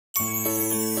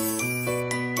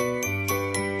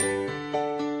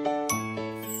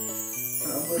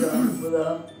बोला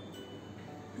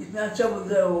इतना अच्छा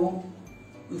बोलता है वो,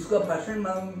 उसका भाषण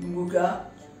मांगो क्या,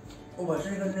 वो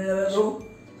भाषण करने लगा तो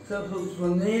सब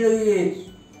सुनने ही लगे।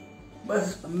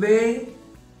 बस अम्बे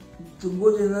तुमको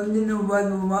जन्मदिन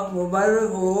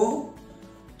मुबारक हो,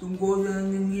 तुमको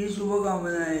जन्मदिन की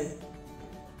शुभकामनाएं।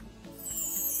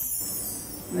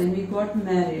 When we got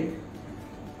married,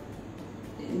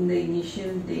 in the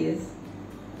initial days,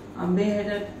 Ambe had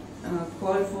a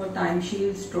call for Time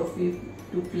Shields trophy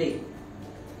to play.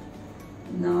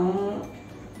 Now,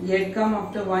 he had come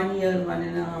after 1 year,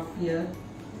 1.5 years,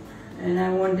 and I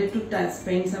wanted to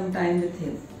spend some time with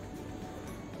him.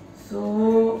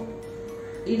 So,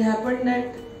 it happened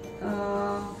that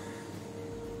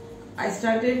I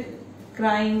started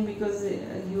crying because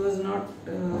he was not,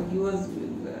 he was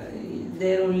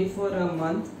there only for a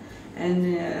month, and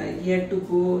he had to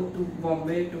go to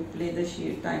Bombay to play the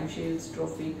Time Shields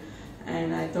trophy,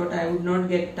 and I thought I would not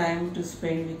get time to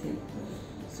spend with him.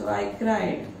 So I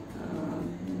cried,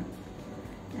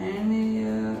 and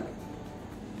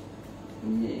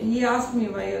he asked me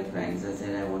why you're crying. So I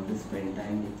said I want to spend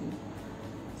time with you.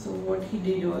 So what he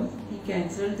did was he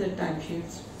cancelled the Time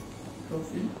Shields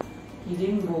trophy. He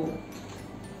didn't go.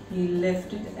 He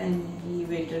left it and he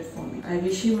waited for me. I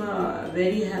wish him a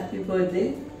very happy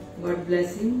birthday. God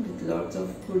bless him with lots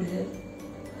of good health,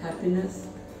 happiness,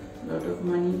 lot of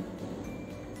money,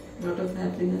 lot of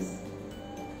happiness.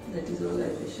 That is all I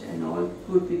wish. And all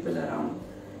good people around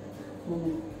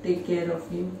who take care of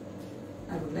him.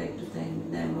 I would like to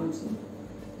thank them also.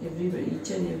 Everybody, each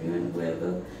and everyone,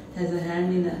 whoever has a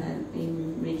hand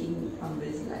in making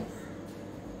Ambe's life.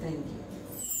 Thank you.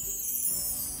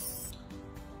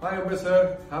 Hi Ambe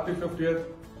sir, happy 50th.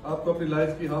 आपको अपनी life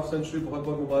की half century बहुत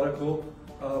बहुत मुबारक हो,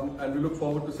 and we look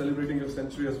forward to celebrating your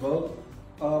century as well.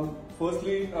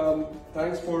 Firstly,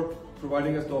 thanks for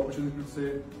providing us the opportunity to say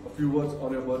a few words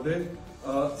on your birthday.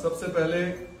 सबसे पहले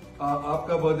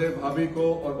आपका birthday भाभी को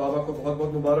और बाबा को बहुत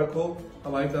बहुत मुबारक हो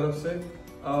हमारी तरफ से.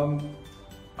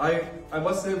 I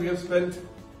must say we have spent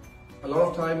a lot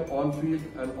of time on field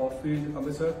and off field,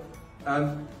 Ambe sir,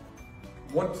 and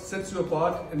what sets you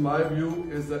apart, in my view,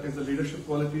 is the leadership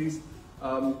qualities,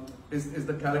 is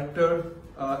the character,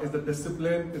 is the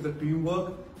discipline, is the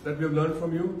teamwork that we have learned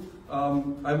from you.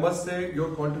 I must say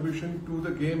your contribution to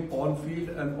the game on field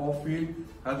and off field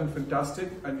has been fantastic,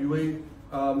 and UAE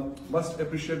must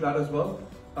appreciate that as well.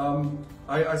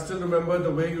 I still remember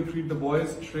the way you treat the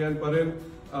boys, Shrey and Parin,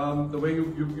 the way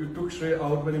you took Shrey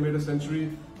out when he made a century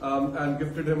and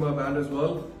gifted him a band as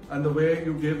well, and the way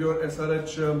you gave your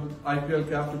SRH IPL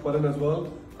cap to Parin as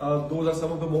well. Those are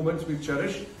some of the moments we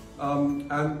cherish,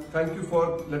 and thank you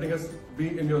for letting us be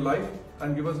in your life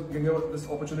and giving us this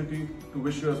opportunity to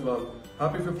wish you as well.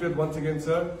 Happy 50th once again,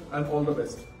 sir, and all the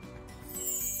best.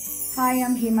 Hi,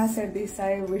 I'm Hema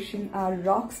Sardesai, wishing our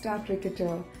rock star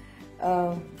cricketer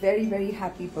a very, very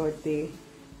happy birthday.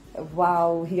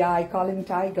 Wow, yeah, I call him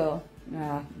Tiger.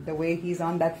 The way he's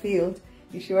on that field,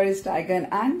 he sure is Tiger,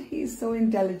 and he's so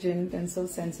intelligent and so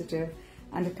sensitive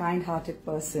and a kind-hearted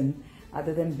person,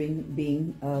 other than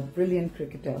being a brilliant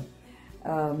cricketer.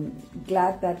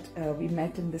 Glad that we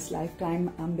met in this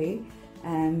lifetime, Ambe,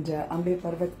 and Ambe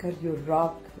Parvatkar, you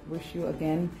rock. Wish you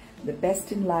again the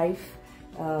best in life,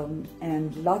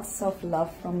 and lots of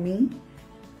love from me.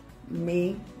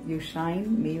 May you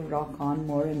shine, may you rock on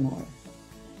more and more.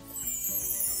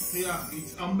 Yeah,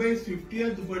 it's Ambe's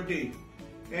 50th birthday,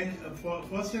 and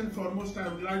first and foremost I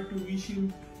would like to wish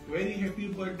him very happy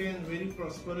birthday and very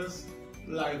prosperous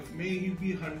life. May he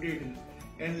be 100,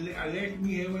 and let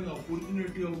me have an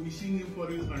opportunity of wishing him for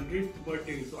his 100th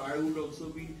birthday, so I would also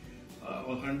be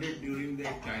 100 during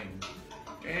that time.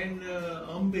 And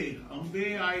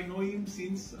Ambe, I know him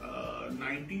since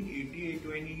 1988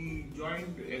 when he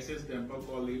joined SS Dempa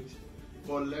College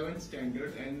for 11th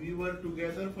standard, and we were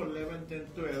together for 11th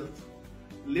and 12th.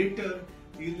 Later,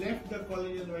 he left the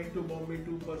college and went to Bombay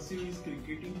to pursue his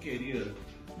cricketing career.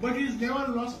 But he's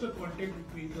never lost a contact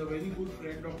with me. He's a very good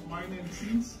friend of mine, and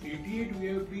since 88 we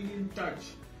have been in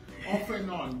touch, off and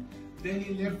on. Then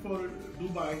he left for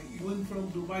Dubai. Even from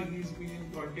Dubai he's been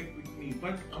in contact with me.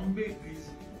 But Ambe is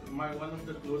one of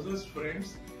the closest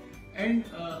friends. And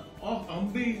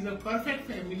Ambe is a perfect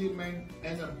family man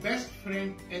and the best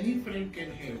friend any friend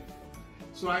can have.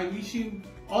 So I wish him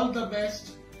all the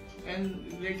best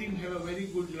and let him have a very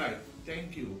good life.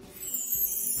 Thank you.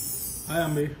 Hi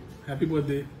Ambe, happy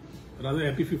birthday. Rather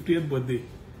happy 50th birthday.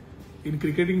 In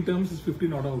cricketing terms, it's 50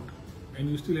 not out, and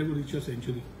you still have to reach your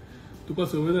century. तुका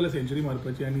सवय जाला century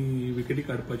मारपाची आणि विकेटी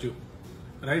काडपाच्यो.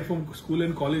 right from school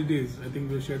and college days. I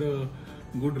think we shared a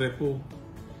good rapport.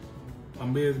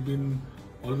 Ambe has been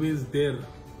always there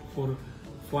for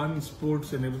fun,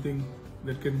 sports and everything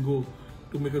that can go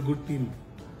to make a good team.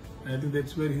 And I think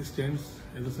that's where he stands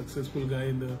as a successful guy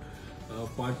in the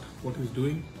part what he's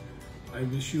doing. I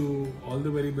wish you all the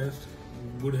very best,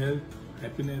 good health,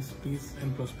 happiness, peace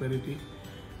and prosperity.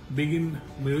 बेगीन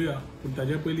मेळुया पण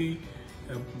ताज्या पयलीं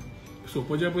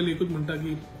सोंपोवच्या पयलीं एकूच म्हणटा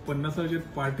की 50ची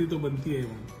party तो बनती आहे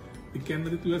म्हणून ती केन्ना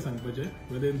ती तुवें सांगपाचें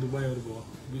वेदर इन दुबय और Goa.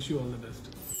 Wish you all the best.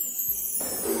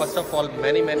 First of all,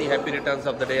 many happy returns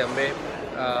of the day, Ambe.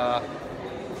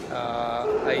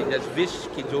 I just wish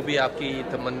कि जो भी आपकी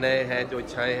तमन्नाएं हैं, जो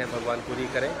इच्छाएं हैं, भगवान पूरी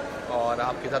करें. और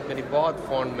आपके साथ मेरी बहुत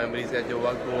फॉन्ड मेमोरीज है जो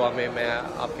वक्त गोवा में मैं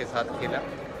आपके साथ खेला.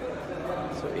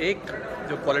 सो एक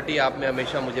जो क्वालिटी आप में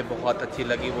हमेशा मुझे बहुत अच्छी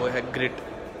लगी वो है ग्रिट.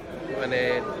 मैंने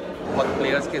बहुत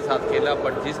प्लेयर्स के साथ खेला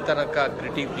बट जिस तरह का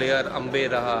ग्रिटी प्लेयर अम्बे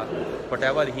रहा, what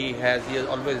ever he is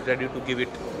always ready to give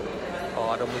it.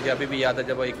 और मुझे अभी भी याद है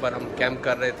जब एक बार हम कैंप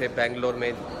कर रहे थे बेंगलोर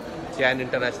में जैन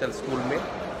इंटरनेशनल स्कूल में,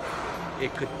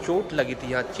 एक चोट लगी थी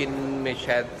यहाँ चिन में,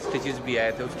 शायद स्टिचेस भी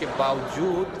आए थे. उसके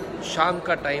बावजूद शाम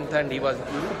का टाइम था and he was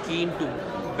keen to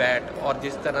bat. और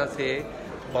जिस तरह से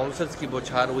बाउंसर्स की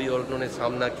बौछार हुई और उन्होंने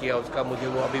सामना किया उसका मुझे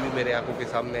वो अभी भी मेरे आंखों के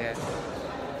सामने है.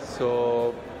 So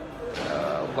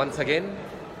once again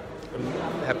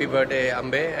happy birthday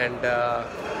Ambe and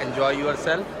enjoy your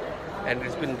self and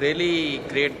it's been really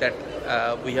great that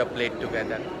we have played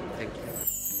together. Thank you.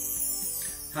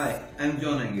 Hi, I'm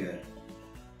John Aguirre.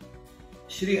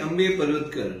 Shri Ambe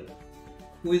Parvatkar,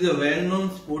 who is a well-known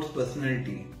sports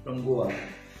personality from Goa,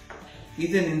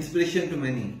 is an inspiration to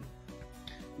many.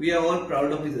 We are all proud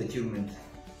of his achievements.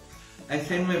 I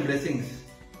send my blessings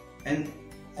and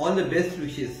all the best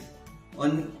wishes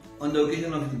on the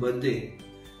occasion of his birthday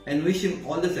and wish him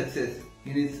all the success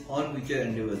in his all future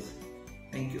endeavors.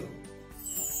 Thank you.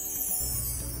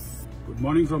 Good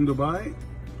morning from Dubai.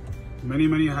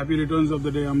 Many happy returns of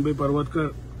the day, Ambe Parvatkar.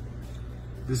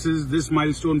 This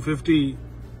milestone 50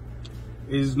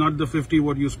 is not the 50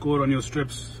 what you score on your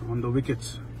strips on the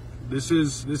wickets. This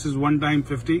is one time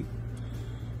 50.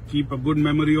 Keep a good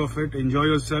memory of it, enjoy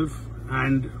yourself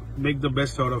and make the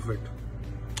best out of it.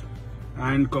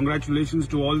 And congratulations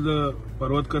to all the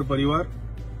Parvatkar Parivar.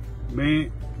 May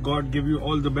God give you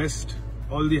all the best,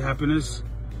 all the happiness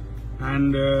and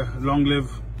long live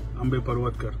Ambe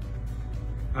Parvatkar.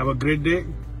 Have a great day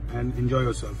and enjoy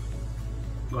yourself.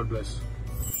 God bless.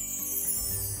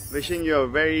 Wishing you a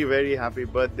very happy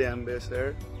birthday, Ambe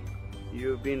sir.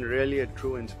 You've been really a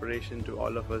true inspiration to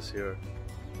all of us here.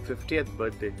 50th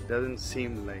birthday doesn't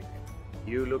seem like.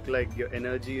 You look like your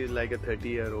energy is like a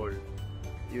 30-year-old.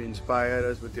 You inspire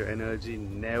us with your energy,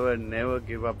 never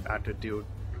give up attitude.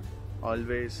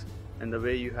 Always, and the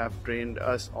way you have trained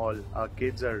us all. Our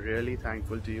kids are really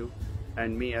thankful to you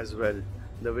and me as well.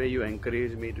 The way you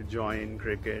encourage me to join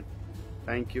cricket.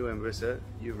 Thank you, Ambe sir.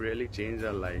 You've really changed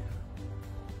our life.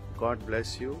 God bless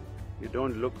you. You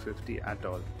don't look 50 at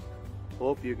all.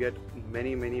 Hope you get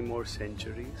many more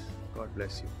centuries. God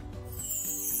bless you.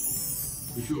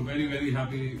 Wish you a very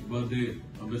happy birthday,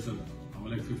 Ambe sir. I'm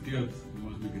like 50th, you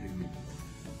must be kidding me.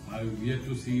 I've yet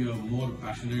to see a more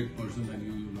passionate person than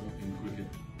you know, in cricket.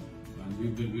 And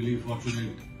we've been really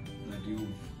fortunate that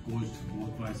you've coached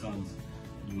both my sons,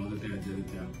 Aditya and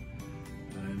Jaditya.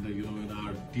 And you know, in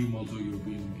our team also you've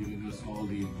been giving us all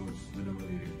the inputs whenever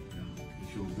needed. Yeah.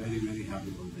 Wish you a very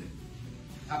happy birthday.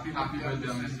 Happy birthday,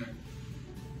 Ambe sir.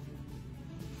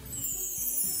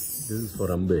 This is for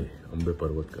Ambe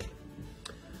Parvatkar.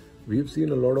 We've seen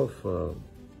a lot of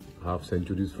half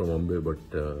centuries from Ambe, but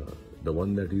the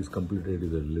one that he's completed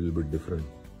is a little bit different.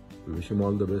 We wish him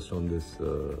all the best on his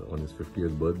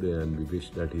 50th birthday, and we wish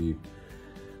that he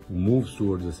moves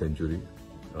towards a century.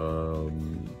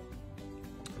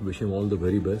 Wish him all the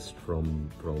very best from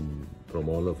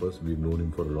all of us. We've known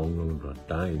him for a long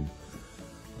time.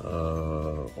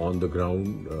 On the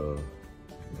ground,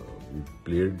 we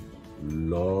played a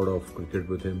lot of cricket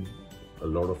with him. A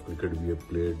lot of cricket we have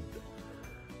played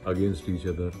against each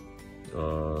other.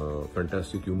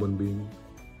 Fantastic human being.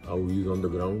 How he is on the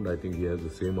ground, I think he has the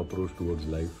same approach towards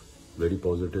life. Very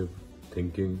positive,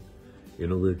 thinking,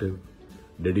 innovative,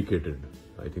 dedicated.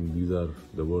 I think these are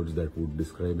the words that would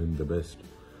describe him the best.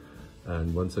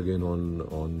 And once again on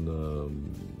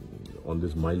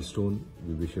this milestone,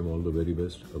 we wish him all the very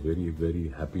best. A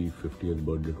very happy 50th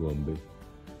birthday to Ambe.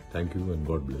 Thank you and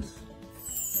God bless.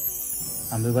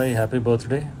 Ambe bhai, happy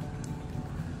birthday.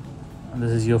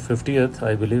 This is your 50th,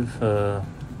 I believe.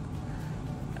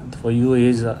 For you,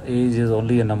 age is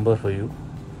only a number for you.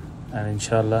 And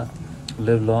inshallah,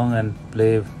 live long and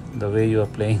play the way you are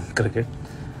playing cricket.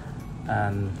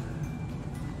 and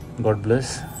God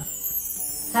bless.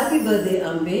 Happy birthday,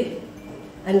 Ambe,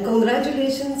 and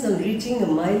congratulations on reaching a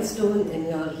milestone in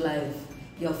your life.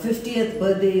 Your 50th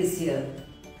birthday is here.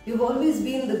 You've always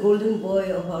been the golden boy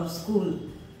of our school,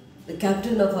 the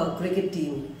captain of our cricket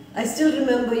team. I still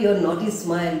remember your naughty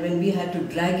smile when we had to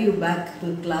drag you back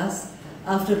to class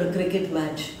after a cricket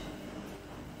match.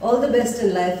 All the best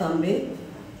in life, Ambe.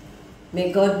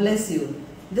 May God bless you.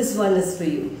 This one is for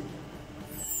you.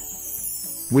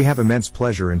 We have immense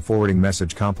pleasure in forwarding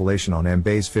message compilation on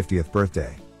Ambe's 50th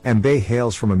birthday. Ambe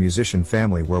hails from a musician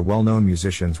family where well-known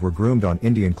musicians were groomed on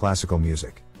Indian classical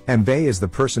music. Ambe is the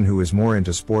person who is more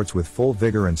into sports with full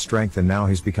vigor and strength, and now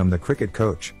he's become the cricket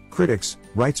coach, critics,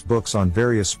 writes books on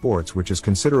various sports, which is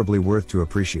considerably worth to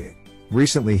appreciate.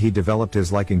 Recently he developed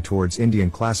his liking towards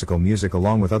Indian classical music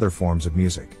along with other forms of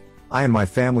music. I and my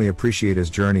family appreciate his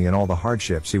journey and all the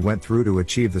hardships he went through to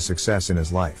achieve the success in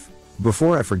his life.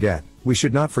 Before I forget, we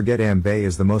should not forget Ambe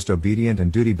is the most obedient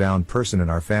and duty-bound person in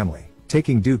our family,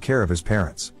 taking due care of his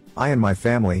parents. I and my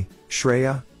family,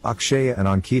 Shreya, Akshaya and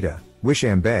Ankita, wish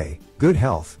Ambe good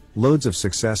health, loads of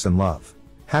success and love.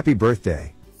 Happy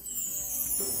birthday.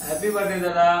 Happy birthday,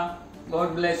 Dada.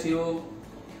 God bless you.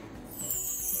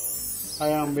 Hi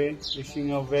Ambe,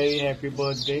 wishing a very happy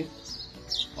birthday.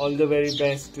 All the very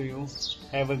best to you.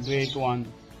 Have a great one.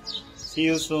 See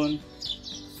you soon.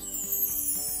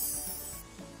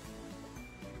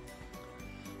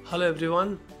 Hello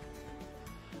everyone.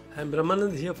 I am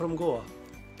Brahmanand here from Goa.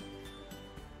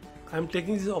 I am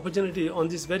taking this opportunity on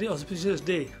this very auspicious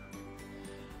day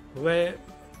where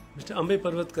Mr. Ambe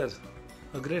Parvatkar,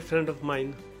 a great friend of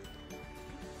mine,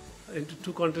 into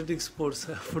two contrasting sports,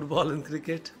 football and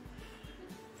cricket,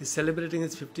 is celebrating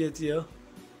his 50th year.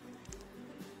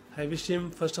 I wish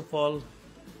him first of all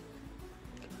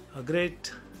a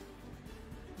great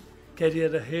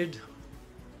career ahead,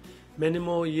 many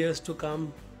more years to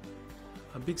come,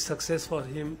 a big success for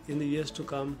him in the years to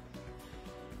come.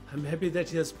 I'm happy that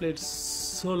he has played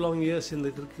so long years in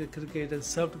the cricket and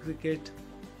served cricket.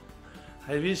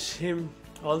 I wish him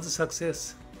all the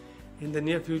success in the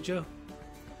near future,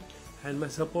 and my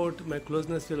support, my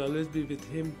closeness will always be with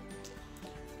him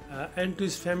and to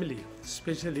his family,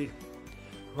 especially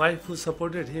wife who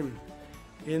supported him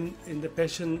in the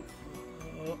passion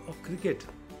of cricket.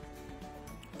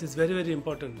 It is very, very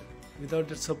important. Without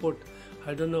that support,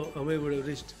 I don't know how I would have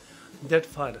reached that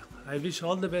far. I wish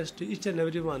all the best to each and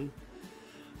everyone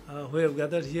who have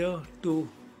gathered here to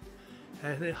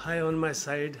and high on my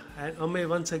side. And Ambe,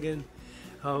 once again,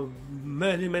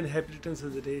 many, many happy returns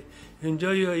of the day.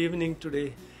 Enjoy your evening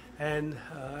today and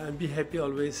be happy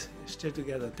always. Stay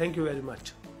together. Thank you very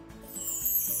much.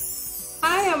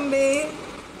 Hi Ambe,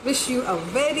 wish you a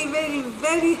very, very,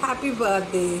 very happy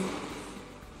birthday.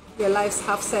 Your life's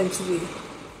half century.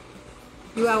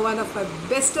 You are one of my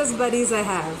bestest buddies I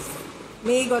have.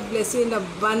 May God bless you in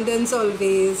abundance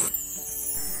always.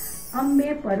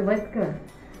 Ambe Parvatkar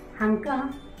हांका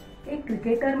एक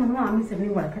cricketer म्हणून आम्ही सगळी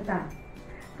वळखता,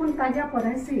 पण ताज्या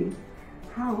परसी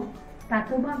हांव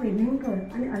तातोबा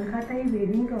वेलिंगकर आणि अलकाताई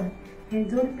वेलिंगकर हे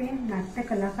जोडपे नाट्य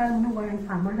कलाकार म्हणून गोंयांत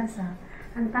फामाद आसा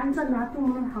आणि तांचो नातू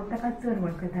म्हणून हांव ताका चड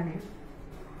वळखतालें.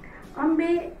 अंबे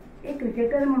एक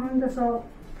क्रिकेटर म्हणून जसो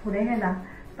फुडें गेला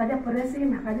ताज्या परसी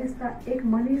म्हाका दिसता एक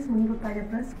मनीस म्हणून ताज्या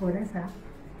परस फुडें आसा.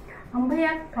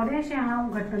 अंबयाक थोडेशें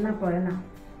हांव घटना पळयना.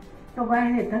 तो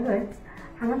गोंयांत येतकच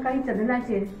हांगा काही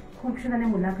चॅनलाचेर खुबशे ताणें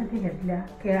मुलाखती घेतल्या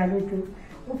खेळाडूच्यो.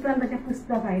 उपरांत ताचें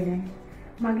पुस्तक आयलें.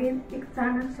 मागीर एक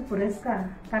चाणक्य पुरस्कार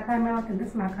ताका मेळ्ळो,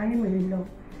 तेन्नाच म्हाकाय मेळिल्लो.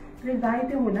 तरी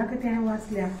जायत्यो मुलाखती हांवें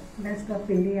वाचल्या, बेस्ट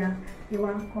ऑफ इंडिया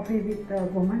किंवा कॉफी विथ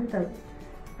गोमंतक.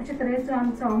 अशे तरेचो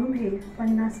आमचो अंबे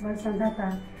 50 वर्सां जाता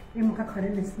हें म्हाका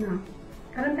खरें दिसना.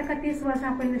 कारण ताका 30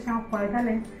 वर्सां पयलीं जशें हांव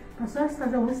पळयतालें तसोच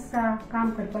ताजो उत्साह काम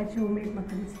करपाची उमेद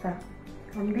म्हाका दिसता.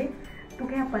 अंबे,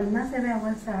 तुका ह्या 50व्या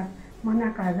वर्साक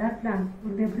मनाक आजारांतल्यान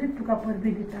उर्बेभरीत तुका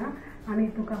परबी दिता आनी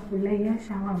तुका फुडलें यश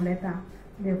हांव आवडटा.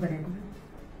 देव बरें करूं.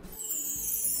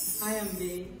 Hi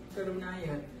Ambe, Karuna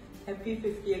here. Happy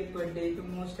 50th birthday to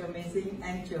most amazing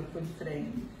and cheerful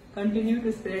friend. Continue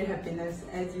to spread happiness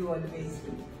as you always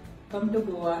do. Come to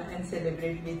Goa and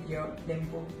celebrate with your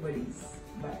Limpo buddies.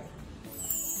 Bye.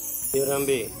 Dear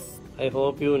Ambe, I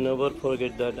hope you never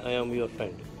forget that I am your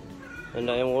friend and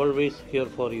I am always here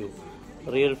for you.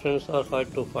 Real friends are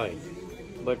hard to find,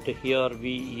 but here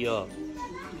we are.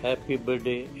 Happy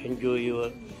birthday, enjoy your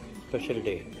special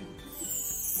day.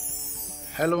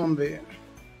 Hello Ambe,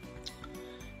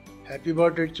 happy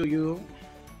birthday to you.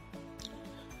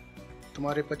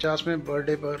 तुम्हारे 50वें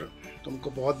birthday पर तुमको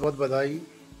बहुत बहुत बधाई.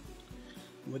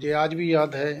 मुझे आज भी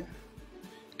याद है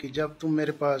कि जब तुम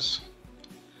मेरे पास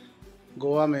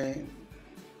गोवा में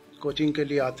कोचिंग के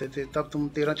लिए आते थे, तब तुम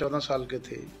 13-14 साल के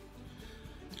थे,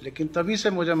 लेकिन तभी से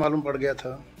मुझे मालूम पड़ गया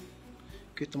था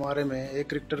कि तुम्हारे में एक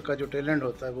क्रिकेटर का जो टैलेंट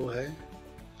होता है वो है।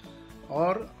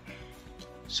 और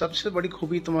सबसे बड़ी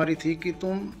खूबी तुम्हारी थी कि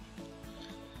तुम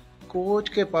कोच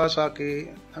के पास आके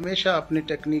हमेशा अपनी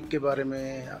टेक्निक के बारे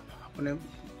में, अपने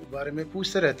बारे में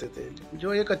पूछते रहते थे,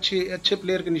 जो एक अच्छे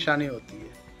प्लेयर की निशानी होती है।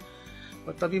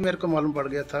 और तभी मेरे को मालूम पड़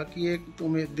गया था कि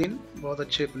तुम एक दिन बहुत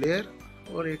अच्छे प्लेयर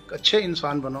और एक अच्छे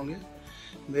इंसान बनोगे।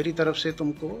 मेरी तरफ से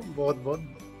तुमको बहुत बहुत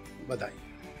बधाई।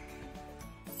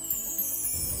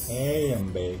 Hey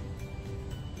Ambe,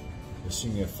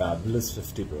 wishing you a fabulous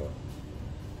 50 bro.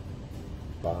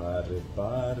 बार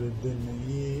बार दिन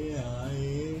ये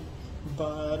आए,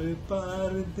 बार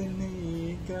बार दिन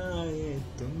ये गाए,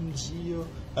 तुम जियो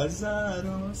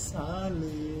हजारों साल,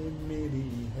 मेरी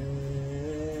है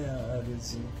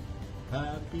आरज़ू।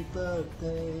 Happy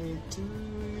birthday to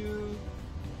you,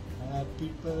 happy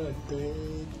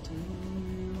birthday to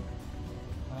you,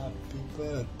 happy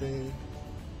birthday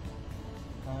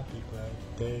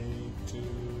to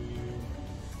you.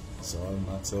 Soll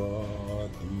mazo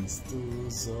dies du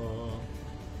so,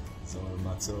 soll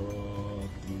mazo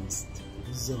dies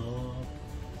du so.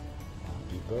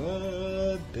 Happy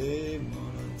birthday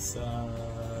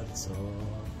Mononsazo,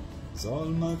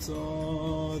 soll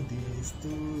mazo dies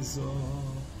du so.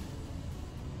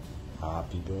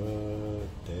 Happy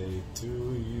birthday to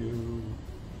you,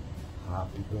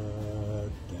 happy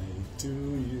birthday to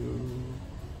you,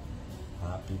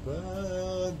 happy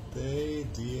birthday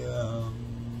dear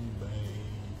Ambe,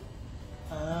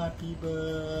 happy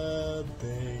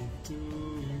birthday to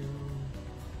you.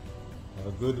 Have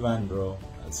a good one bro,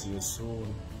 I'll see you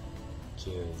soon.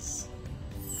 Cheers.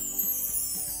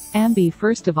 Ambe,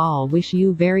 first of all wish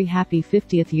you very happy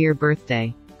 50th year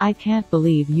birthday. I can't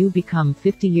believe you become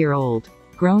 50-year-old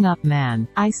grown up man.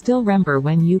 I still remember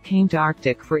when you came to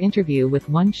Arctic for interview with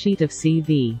one sheet of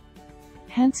CV.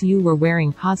 Hence you were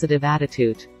wearing positive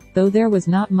attitude, though there was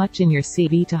not much in your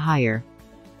CV to hire.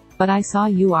 But I saw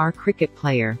you are cricket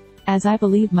player. As I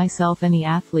believe myself any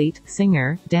athlete,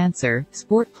 singer, dancer,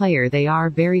 sport player, they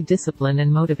are very disciplined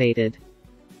and motivated.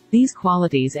 These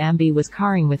qualities Ambe was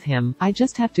carrying with him, I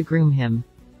just have to groom him.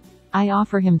 I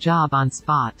offer him job on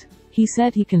spot. He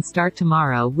said he can start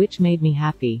tomorrow, which made me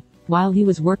happy. While he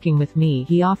was working with me,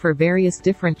 he offer various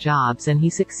different jobs and he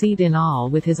succeed in all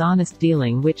with his honest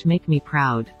dealing, which make me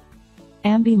proud.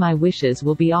 Ambe, my wishes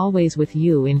will be always with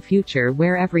you in future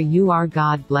wherever you are.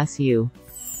 God bless you.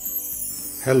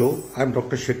 Hello, I am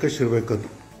Dr. Shekhar Shirvekar.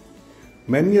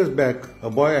 Many years back, a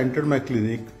boy entered my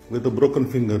clinic with a broken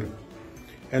finger,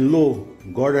 and lo,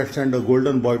 God had sent a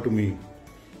golden boy to me.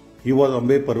 He was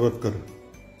Ambe Parvatkar.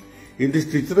 In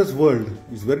this treacherous world,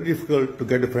 it's very difficult to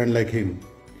get a friend like him.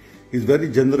 He's very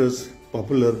generous,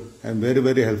 popular, and very,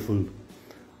 very helpful.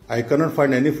 I cannot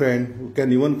find any friend who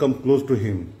can even come close to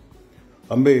him.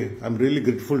 Ambe, I'm really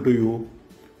grateful to you.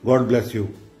 God bless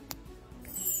you.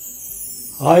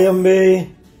 Hi Ambe,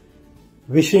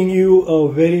 wishing you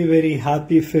a very, very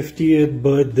happy 50th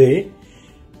birthday,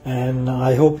 and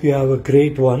I hope you have a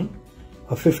great one.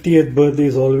 A 50th birthday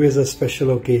is always a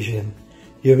special occasion.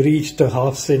 You've reached a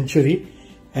half century,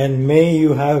 and may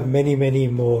you have many, many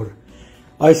more.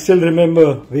 I still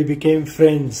remember we became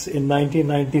friends in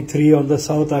 1993 on the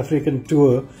South African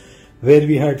tour, where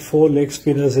we had 4 leg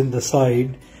spinners in the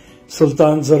side,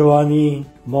 Sultan Zarwani,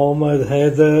 Mohammad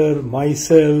Haider,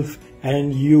 myself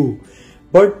and you.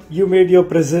 But you made your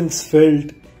presence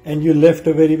felt and you left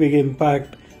a very big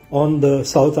impact on the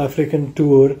South African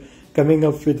tour, coming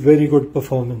up with very good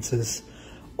performances.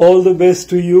 All the best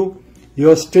to you.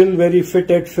 You're still very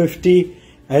fit at 50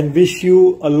 and wish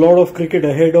you a lot of cricket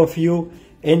ahead of you.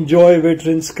 Enjoy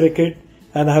veterans cricket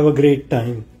and have a great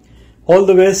time. All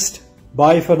the best.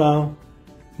 Bye for now.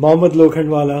 Mohammad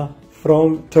Lokhandwala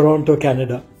from Toronto,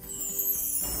 Canada.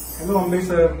 Hello Ambe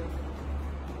sir.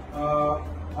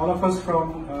 All of us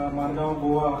from Margao,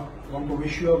 Goa want to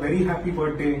wish you a very happy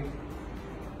birthday.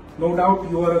 No doubt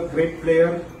you are a great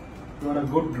player. You are a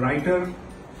good writer.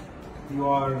 You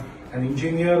are an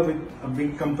engineer with a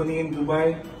big company in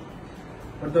Dubai.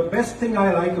 But the best thing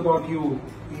I like about you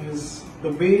is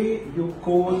the way you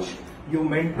coach, you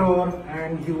mentor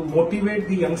and you motivate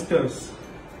the youngsters.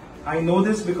 I know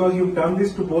this because you've done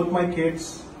this to both my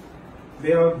kids.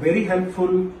 They are very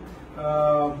helpful.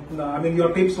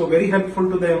 Your tips were very helpful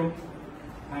to them.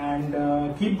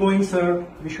 And keep going, sir.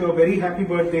 Wish you a very happy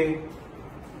birthday.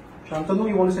 Shantanu,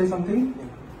 you want to say something?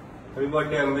 Happy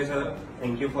birthday, Ambe sir.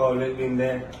 Thank you for always being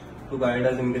there to guide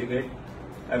us in cricket.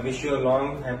 I wish you a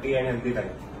long, happy and healthy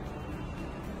life.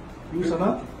 You,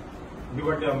 Sanat? Happy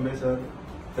birthday, Ambe sir.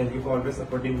 Thank you for always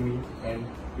supporting me and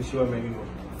Wish you many more.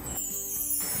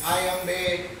 Hi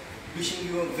Ambe, wishing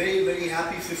you a very, very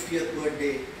happy 50th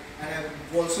birthday. And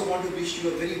I also want to wish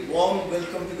you a very warm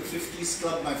welcome to the 50s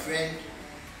Club, my friend.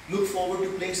 Look forward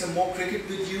to playing some more cricket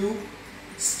with you.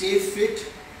 Stay fit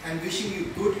and wishing you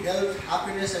good health,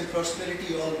 happiness and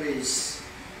prosperity always.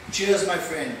 Cheers, my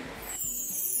friend.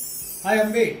 Hi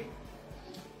Ambe,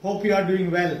 hope you are doing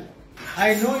well.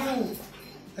 I know you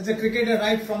as a cricketer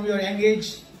right from your young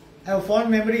age. I have fond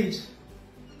memories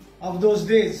of those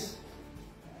days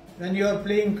when you are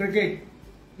playing cricket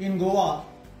in Goa,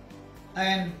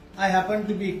 and I happen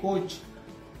to be coach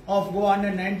of Goa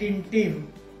under-19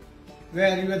 team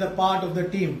where you are the part of the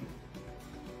team.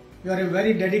 You are a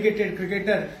very dedicated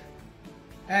cricketer,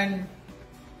 and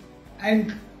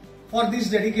for this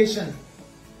dedication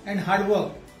and hard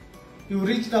work you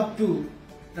reached up to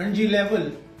Ranji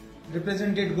level,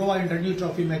 represented Goa in Ranji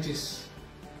Trophy matches.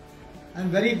 I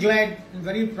am very glad and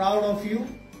very proud of you,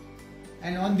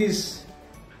 and on this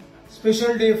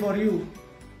special day for you,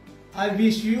 I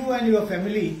wish you and your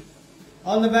family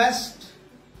all the best,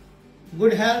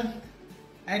 good health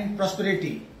and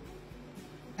prosperity.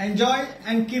 Enjoy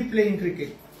and keep playing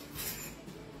cricket.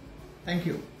 Thank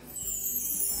you.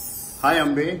 Hi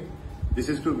Ambe, this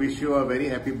is to wish you a very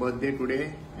happy birthday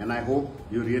today, and I hope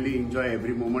you really enjoy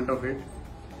every moment of it.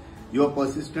 Your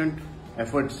persistent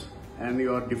efforts and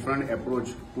your different approach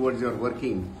towards your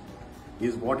working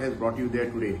is what has brought you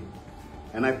there today.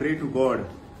 And I pray to God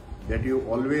that you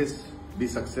always be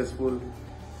successful,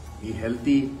 be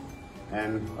healthy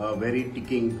and a very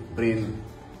ticking brain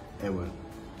ever.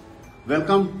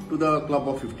 Welcome to the Club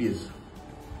of 50s.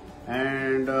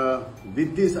 And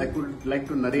with this I could like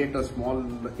to narrate a small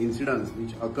incident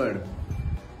which occurred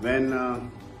when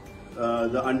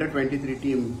the under-23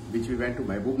 team which we went to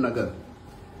Mahbub Nagar,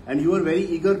 and you were very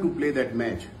eager to play that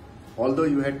match, although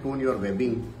you had torn your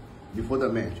webbing before the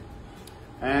match.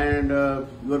 And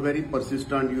you were very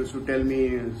persistent. You used to tell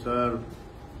me, sir,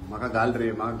 maka gal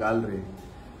re.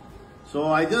 So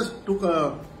I just took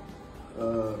a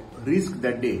risk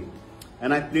that day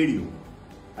and I played you.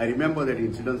 I remember that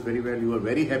incident very well. You were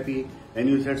very happy and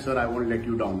you said, sir, I won't let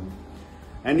you down.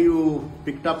 And you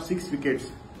picked up 6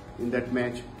 wickets in that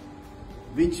match,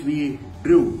 which we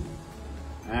drew.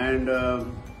 And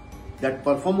that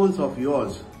performance of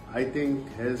yours, I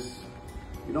think, has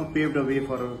paved a way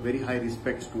for a very high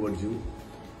respect towards you.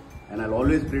 And I'll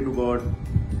always pray to God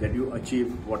that you achieve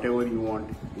whatever you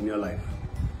want in your life.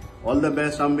 All the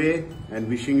best, Ambe, and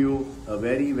wishing you a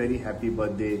very, very happy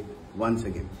birthday once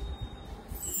again.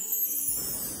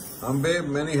 Ambe,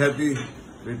 many happy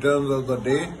returns of the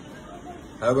day.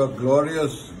 Have a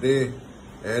glorious day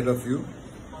ahead of you.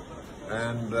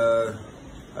 And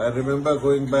I remember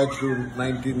going back to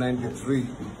 1993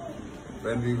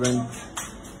 when we went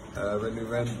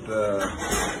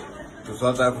to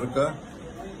South Africa.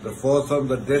 The foursome,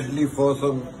 the deadly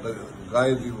foursome, the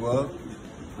guys you were,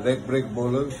 leg break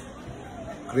bowlers,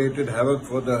 created havoc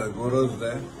for the Goros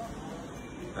there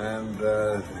and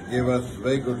gave us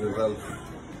very good results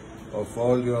of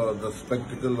all the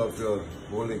spectacle of your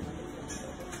bowling.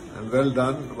 And well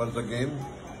done once again,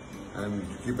 and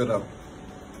keep it up.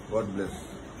 God bless.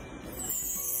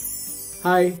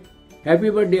 Hi, happy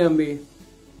birthday Ambe.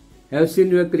 I have seen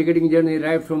your cricketing journey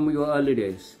right from your early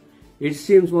days. It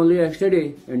seems only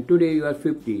yesterday and today you are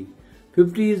 50.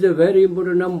 50 is a very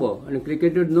important number and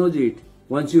cricketer knows it.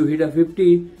 Once you hit a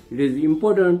 50, it is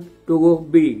important to go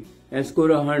big and score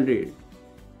 100.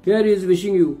 Here is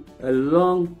wishing you a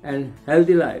long and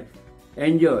healthy life.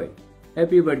 Enjoy.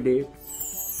 Happy birthday.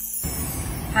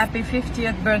 Happy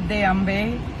 50th birthday,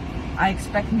 Ambe. I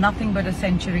expect nothing but a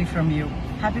century from you.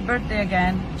 Happy birthday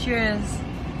again. Cheers.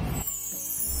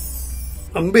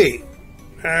 Ambe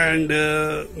and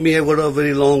me have got a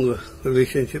very long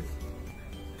relationship.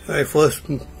 I first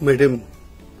met him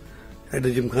at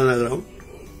the Gymkhana ground.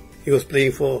 He was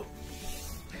playing for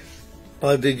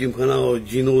Padre Gymkhana or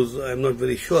Geno's, I'm not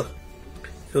very sure.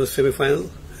 It was semi-final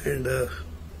and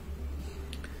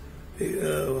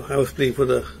I was playing for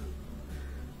the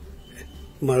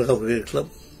Margao Cricket Club,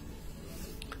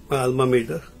 my alma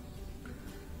mater.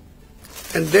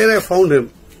 And there I found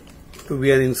him to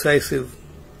be an incisive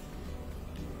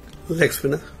leg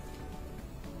spinner.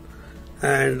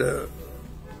 And though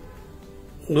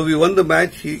we won the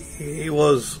match, he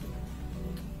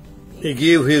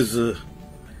gave his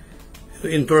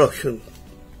introduction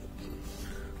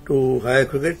to higher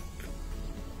cricket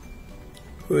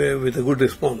with a good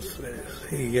response.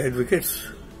 He had wickets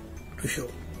to show.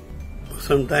 For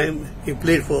some time he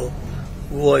played for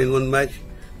Goa in one match,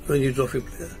 Ranji Trophy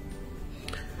player.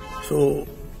 So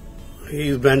he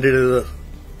is branded as a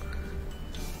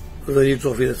Ranji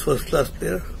Trophy as first class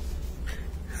player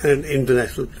and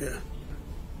international player.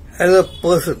 As a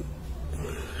person,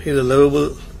 he's a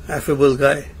lovable, affable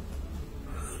guy,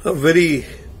 a very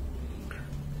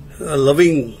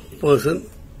loving person,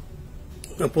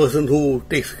 a person who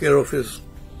takes care of his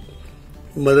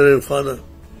mother and father,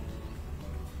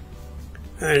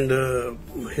 and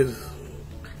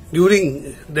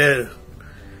during their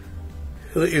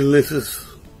illnesses.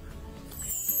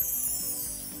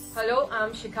 Hello,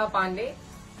 I'm Shikha Pandey,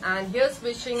 and here's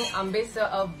wishing Ambe sir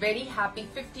a very happy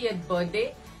 50th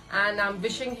birthday, and I'm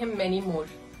wishing him many more.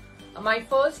 My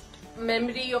first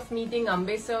memory of meeting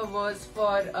Ambe sir was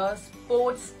for a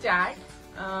sports chat.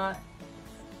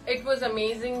 It was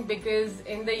amazing because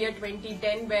in the year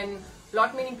 2010, when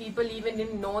lot many people even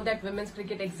didn't know that women's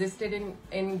cricket existed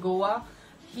in Goa,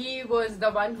 he was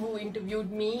the one who interviewed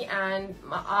me and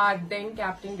our then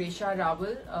captain Resha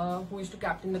Rawal, who used to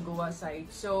captain the Goa side.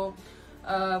 So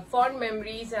fond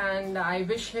memories, and I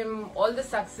wish him all the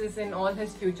success in all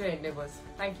his future endeavors.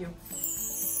 Thank you.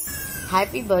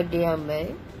 Happy birthday,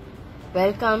 Amber.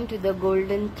 Welcome to the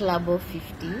Golden Club of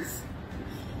 50s.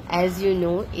 As you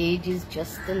know, age is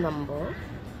just a number.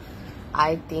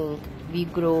 I think we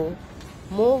grow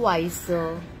more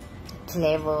wiser,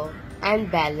 clever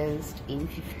and balanced in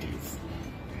 50s.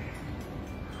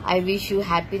 I wish you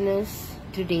happiness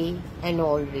today and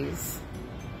always.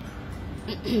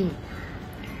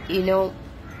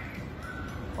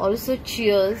 Also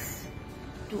cheers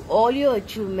to all your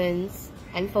achievements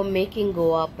and for making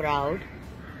Goa proud.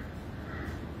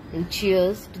 And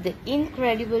cheers to the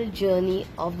incredible journey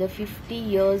of the 50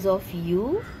 years of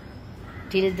you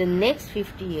till the next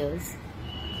 50 years.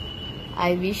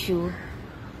 I wish you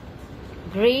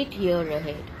great year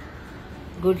ahead.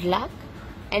 Good luck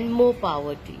and more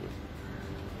power to you.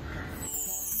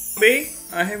 Bay,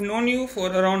 I have known you for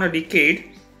around a decade.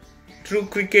 Through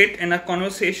cricket, and our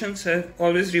conversations have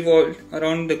always revolved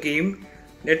around the game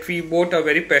that we both are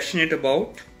very passionate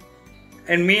about.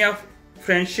 And may our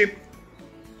friendship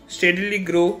steadily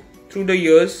grow through the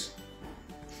years.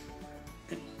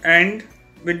 And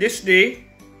with this day,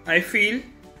 I feel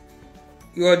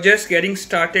you are just getting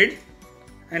started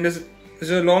and there's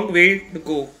a long way to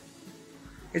go.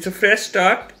 It's a fresh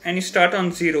start and you start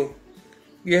on zero.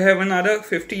 You have another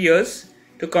 50 years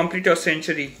to complete your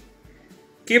century.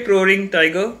 Keep roaring,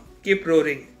 Tiger. Keep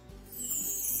roaring.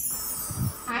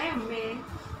 Hi, Amme.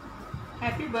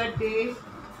 Happy birthday.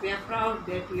 We are proud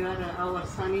that you are our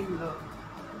son-in-law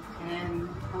and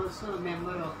also a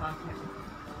member of our family.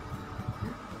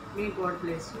 May God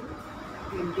bless you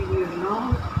and give you a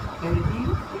long, healthy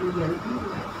and wealthy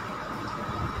life.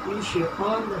 Wish you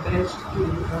all the best in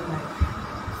your life.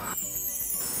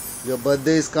 Your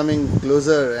birthday is coming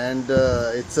closer and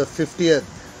it's a 50th.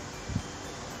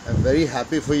 I'm very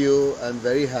happy for you. I'm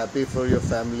very happy for your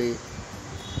family.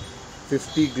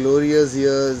 50 glorious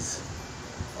years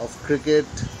of cricket,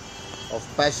 of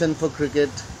passion for cricket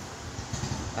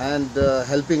and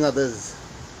helping others.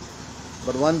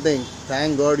 But one thing,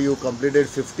 thank God you completed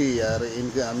 50. I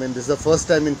mean, this is the first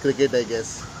time in cricket, I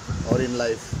guess, or in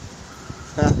life.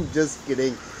 I'm just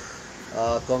kidding.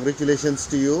 Congratulations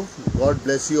to you. God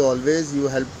bless you always. You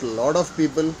helped a lot of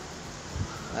people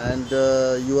and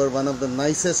you are one of the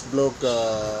nicest bloke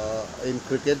in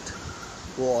cricket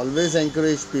who always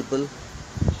encourage people,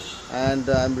 and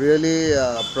I'm really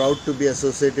proud to be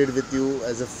associated with you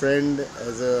as a friend,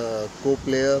 as a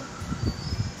co-player.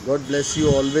 God bless you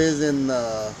always in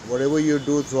whatever you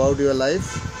do throughout your life.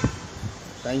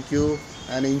 Thank you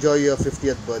and enjoy your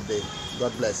 50th birthday.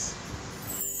 God bless.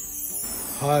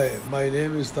 Hi, my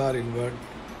name is Tariq Bhatt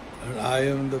and I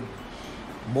am the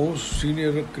most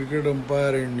senior cricket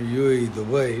umpire in UAE,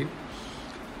 Dubai.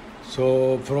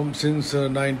 So since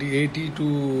 1980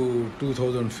 to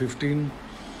 2015,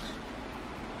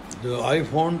 I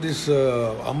found this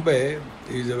Ambe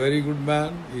is a very good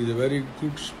man, he is a very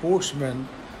good sportsman,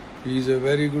 he is a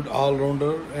very good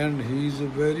all-rounder and he is a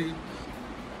very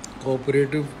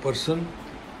cooperative person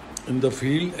in the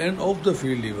field and off the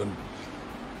field even.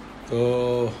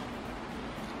 So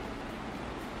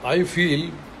I feel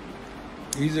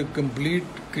he is a complete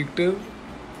cricketer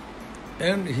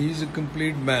and he is a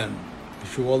complete man.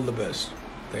 Wish you all the best.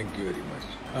 Thank you very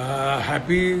much.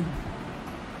 Happy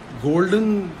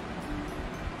golden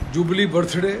jubilee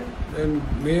birthday and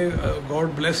may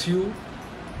God bless you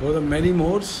for the many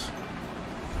more.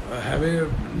 Have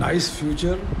a nice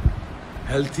future,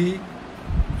 healthy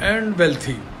and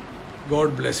wealthy.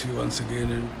 God bless you once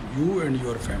again and you and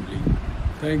your family.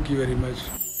 Thank you very much.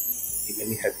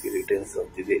 Many happy returns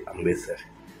of the day, Ambe sir.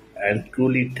 I am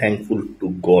truly thankful to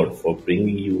God for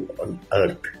bringing you on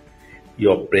earth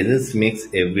Your presence makes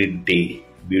every day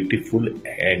beautiful,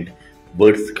 and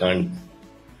words can't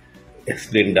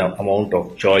explain the amount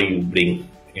of joy you bring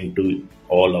into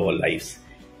all our lives.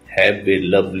 Have a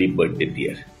lovely birthday,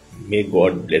 dear. May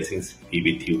God blessings be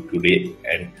with you today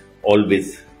and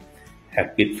always.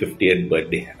 Happy 50th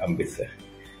birthday, Ambe sir.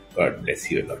 God bless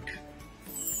you a lot.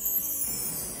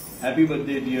 Happy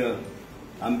birthday, dear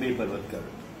Ambe Parvatkar.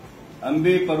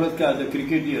 Ambe Parvatkar, the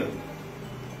cricketer,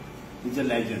 is a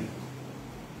legend.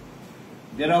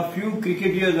 There are few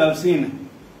cricketers I've seen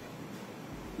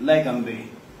like Ambe.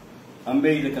 Ambe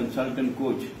is a consultant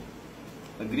coach,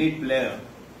 a great player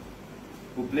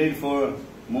who played for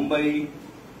Mumbai,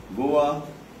 Goa,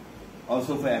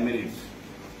 also for Emirates.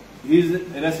 He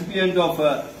is a recipient of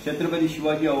Chhatrapati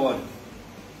Shivaji Award,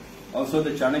 also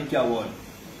the Chanakya Award.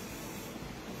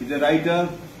 He is a writer,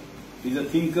 he is a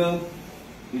thinker,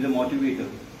 he is a motivator.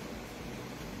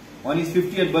 On his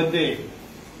 50th birthday,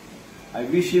 I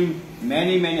wish him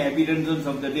many happy returns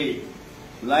of the day.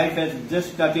 Life has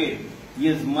just started. He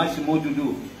has much more to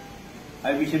do.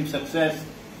 I wish him success,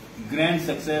 grand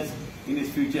success in his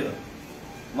future.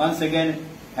 Once again,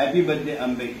 happy birthday,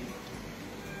 Ambe.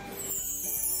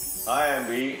 Hi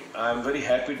Ambe, I am very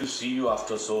happy to see you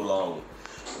after so long.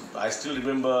 I still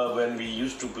remember when we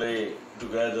used to play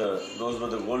together. Those were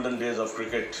the golden days of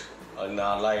cricket in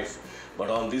our life. But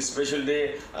on this special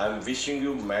day, I am wishing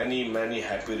you many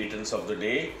happy returns of the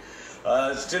day.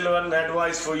 Still one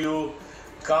advice for you,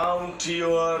 count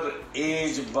your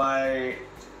age by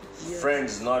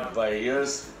friends, not by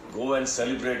years. Go and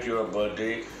celebrate your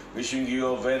birthday. Wishing you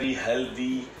a very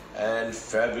healthy and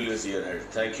fabulous year ahead.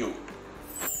 Thank you.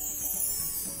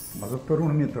 माझो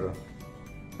तरुण मित्र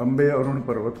अंबे अरुण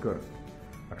पर्वतकर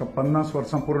आता 50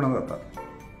 वर्सां पूर्ण जातात.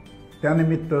 त्या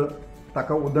निमित्त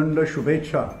ताका उदंड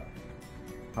शुभेच्छा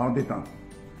हांव दितां.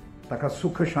 ताका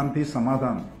सुख शांती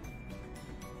समाधान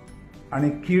आणि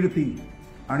कीर्ती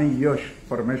आणि यश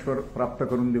परमेश्वर प्राप्त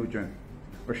करून दिवचें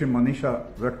अशी मनीषा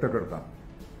व्यक्त करता.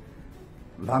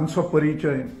 ल्हानसो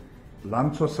परिचय,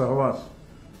 ल्हानसो सहवास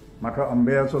म्हाका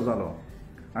अंबेयाचो जालो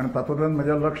आनी तातूंतल्यान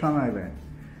म्हज्या लक्षांत आयलें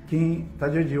की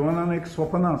ताजे जिवनान एक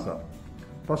स्वप्न आसा.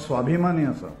 तो स्वाभिमानी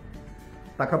आसा.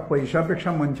 ताका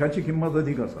पयशापेक्षा मनशाची किंमत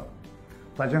अदीक आसा.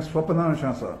 ताजें स्वप्न अशें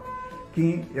आसा की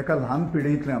एका ल्हान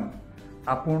पिढींतल्यान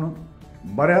आपूण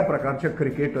बऱ्या प्रकारचे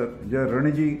क्रिकेटर जे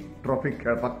रणजी ट्रॉफीक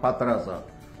खेळपाक पात्र आसा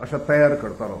अशें तयार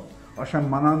करतालो. अशें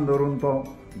मनान धरून तो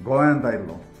गोंयांत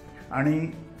आयिल्लो आनी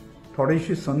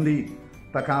थोडीशी संदी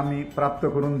ताका आमी प्राप्त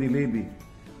करून दिली बी.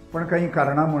 पण काही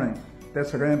कारणामुळे ते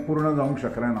सगळें पूर्ण जावंक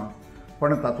शकलें ना.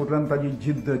 पण तातूंतल्यान ताजी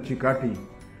जिद्द, चिकाटी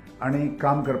आनी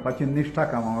काम करपाची निश्ठा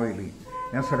कामां वयली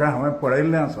हें सगळें हांवें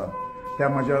पळयल्लें आसा. त्या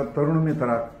म्हज्या तरुण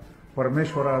मित्राक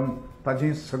परमेश्वरान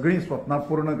ताजी सगळीं स्वप्नां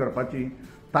पूर्ण करपाची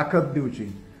ताकद दिवची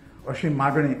अशी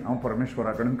मागणी हांव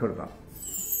परमेश्वरा कडेन करतां.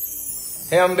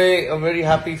 Hey Ambe, a very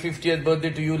happy 50th birthday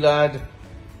to you, lad.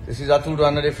 This is Atul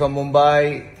Ranade from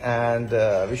Mumbai, and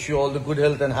wish you all the good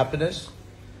health and happiness.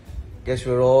 Guess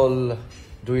we're all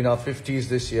doing our 50s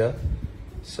this year.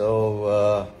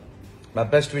 So, my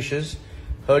best wishes.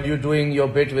 Heard you doing your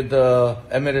bit with the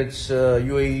Emirates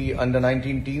UAE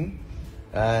under-19 team,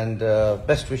 and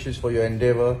best wishes for your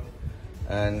endeavor.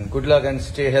 And good luck and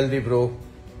stay healthy, bro.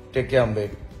 Take care, Ambe.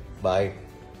 Bye.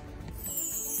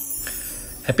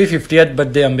 Happy 50th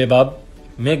birthday, Ambe Bab.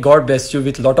 May God bless you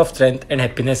with lot of strength and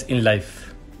happiness in life.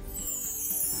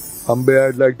 Ambe,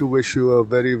 I'd like to wish you a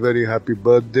very happy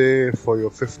birthday for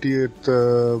your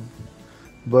 50th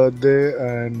birthday,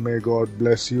 and may God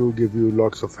bless you, give you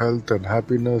lots of health and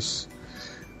happiness,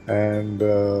 and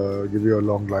give you a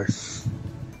long life.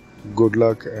 Good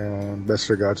luck and best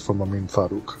regards from Amin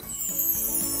Farooq.